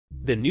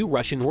The new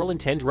Russian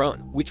Orlan-10 drone,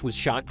 which was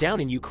shot down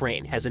in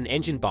Ukraine, has an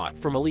engine bought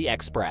from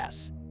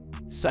AliExpress.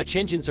 Such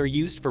engines are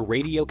used for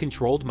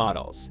radio-controlled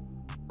models.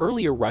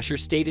 Earlier, Russia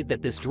stated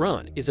that this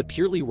drone is a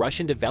purely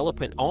Russian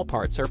development. All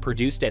parts are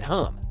produced at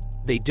home.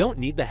 They don't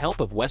need the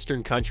help of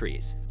Western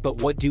countries.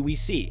 But what do we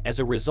see as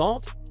a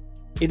result?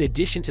 In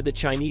addition to the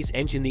Chinese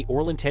engine, the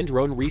Orlan-10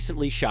 drone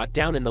recently shot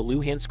down in the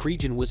Luhansk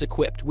region was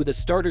equipped with a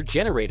starter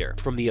generator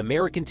from the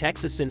American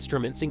Texas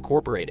Instruments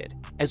Incorporated,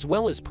 as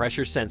well as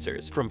pressure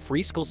sensors from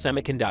Freescale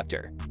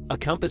Semiconductor, a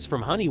compass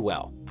from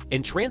Honeywell,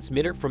 and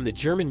transmitter from the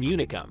German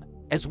Unicom,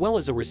 as well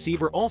as a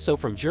receiver also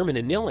from German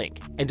Anilink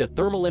and a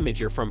thermal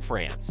imager from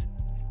France.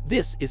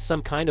 This is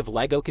some kind of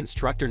Lego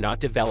constructor, not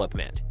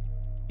development.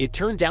 It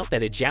turned out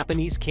that a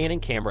Japanese Canon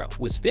camera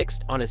was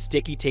fixed on a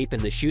sticky tape in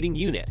the shooting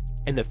unit,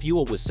 and the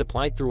fuel was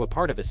supplied through a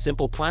part of a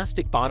simple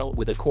plastic bottle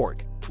with a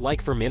cork,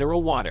 like for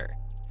mineral water.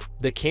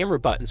 The camera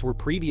buttons were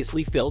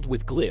previously filled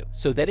with glue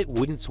so that it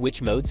wouldn't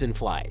switch modes in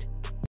flight.